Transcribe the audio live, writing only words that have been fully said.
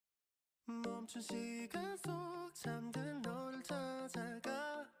멈춘 시간 속 잠든 너를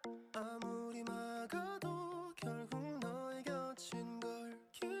찾아가 아무리 막아도 결국 너의 곁인 걸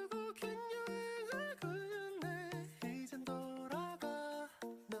결국엔 여행을 끝내 이젠 돌아가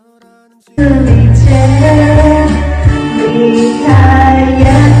너라는离开也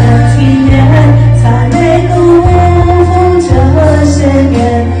很体面，才没辜负这些年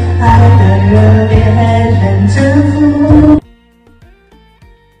爱的热烈，认真付。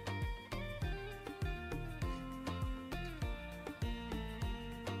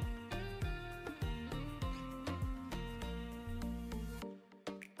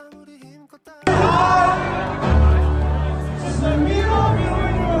아무리 힘껏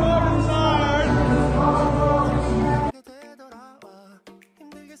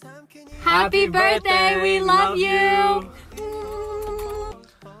Happy birthday, we love you!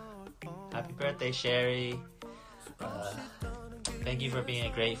 Happy birthday, Sherry. Thank you for being a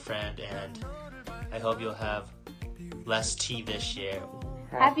great friend, and I hope you'll have less tea this year.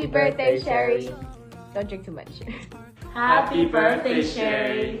 Happy birthday, Sherry. Don't drink too much. Happy birthday,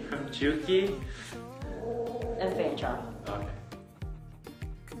 Sherry. From Juki and Fanchar. Okay.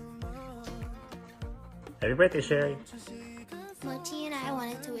 Happy birthday, Sherry. Mochi and I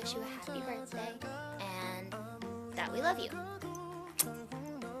wanted to wish you a happy birthday and that we love you.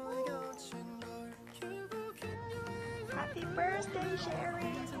 Happy birthday, Sherry.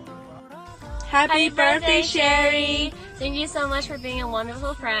 Happy birthday, Sherry. Thank you so much for being a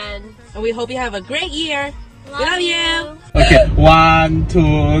wonderful friend. And we hope you have a great year. We love you. Okay, 1,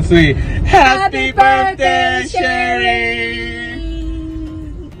 2, 3. Happy birthday, Sherry!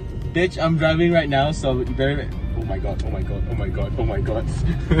 Bitch, I'm driving right now, so you better. Oh my god, oh my god, oh my god, oh my god.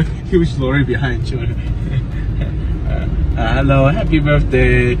 Huge lorry behind you. Hello, happy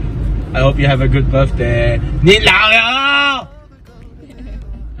birthday. I hope you have a good birthday. 你老了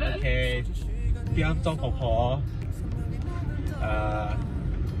Okay, 不要做婆婆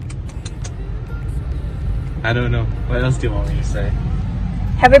I don't know. What else do you want me to say?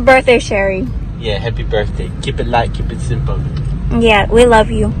 Happy birthday, Sherry. Yeah, happy birthday. Keep it light, keep it simple. Yeah, we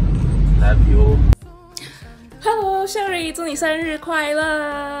love you. Love you. Hello, Sherry， 祝你生日快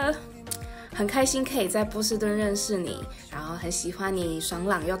乐！很开心可以在波士顿认识你，然后很喜欢你爽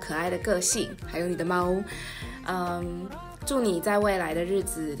朗又可爱的个性，还有你的猫。祝你在未来的日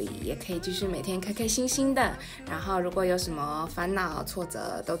子里也可以继续每天开开心心的。然后如果有什么烦恼挫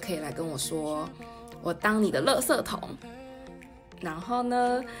折，都可以来跟我说，我当你的垃圾桶。然后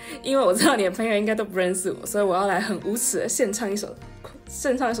呢，因为我知道你的朋友应该都不认识我，所以我要来很无耻的献唱一首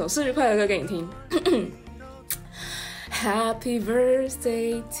生日快乐歌给你听。Happy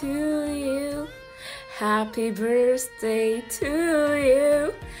birthday to you. Happy birthday to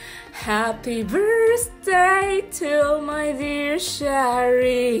you. Happy birthday to my dear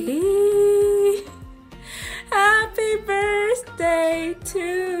Sherry. Happy birthday to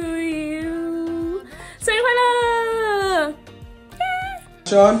you. 生日快乐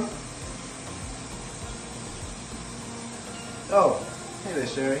Sean? Oh, hey there,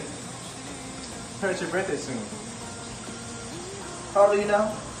 Sherry. Heard it's your birthday soon. How old are you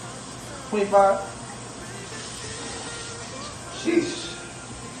now? 25? Sheesh.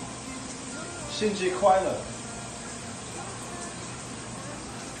 生日快乐.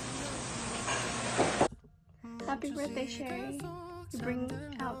 Happy birthday, Sherry. You bring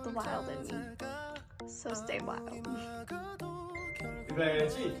out the wild in me. So stay wild. 预备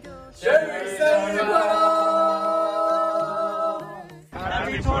起 Sherry 生日快乐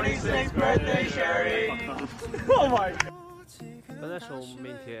Happy 26th birthday, Sherry! Oh my god! 本来说我们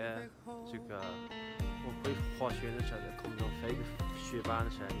明天这个我会滑雪的时候在空中飞个雪板的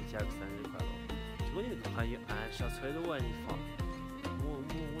时候，你加个生日快乐。结果你那个朋友按小崔的问一放，我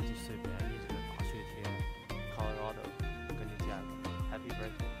就随便你这个大雪天，Colorado跟你加个 Happy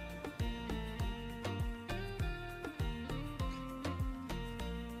birthday。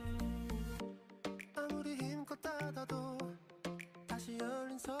 아무리 힘껏 닫아도 다시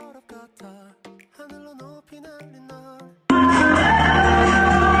열린 서랍 같아 하늘로 높이 날린 넌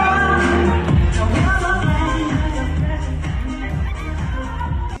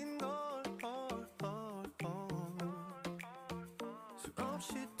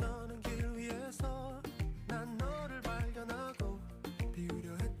수없이 떠는 길 위에서 난 너를 발견하고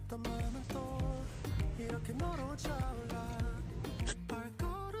비우려 했던 마음은 또 이렇게 너로 차올라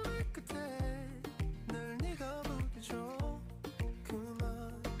발걸음의 끝에 늘 네가 보여줘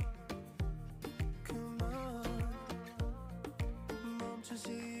그만 멈춘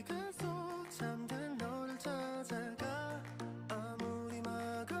시간 속 잠든 너를 찾아가 아무리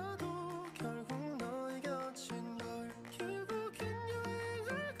막아도 결국 너의 곁인 걸 결국엔 여행을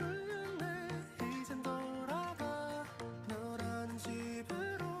끝내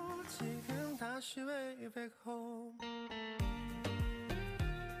다시 way back home.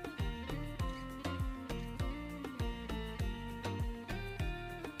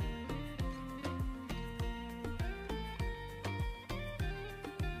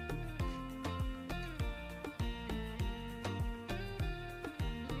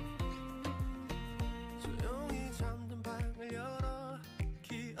 조용히 잠든 방을 열어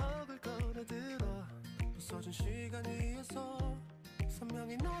기억을 꺼내들어 부서진 시간 위에서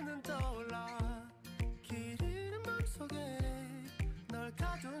선명히 너는 떠올라 길 잃은 맘속에 널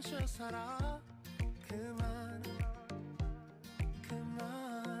가둔 실사라 그만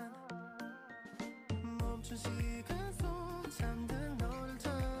멈춘 시간 속 잠든 너를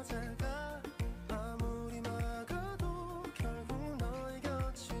찾아가 아무리 막아도 결국 너의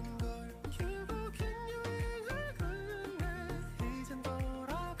곁인 걸 결국엔 여행을 끝내 이젠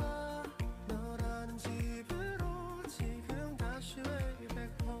돌아가 너라는 집으로 지금 다시 way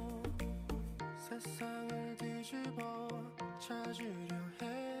back home. 세상을 뒤집어 찾으려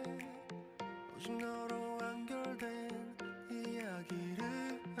해 오직 너로 완결된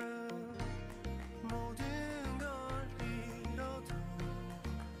이야기를 모든 걸 잃어도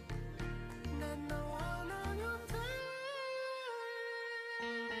난 너와 나면 돼.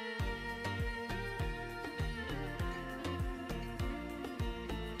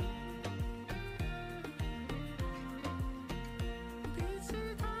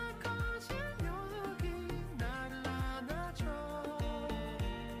 빛이 다 꺼진 여기 나를 안아줘.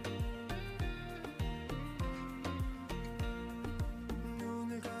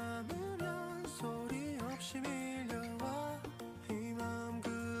 눈을 감으면 소리 없이 밀려와 이 마음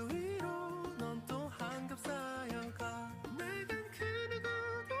그 위로 넌 또 한겹 쌓여가 내겐 그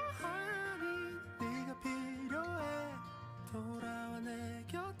누구도 아닌 네가 필요해. 돌아와 내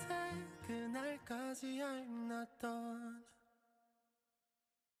곁에 그날까지 I'm not done.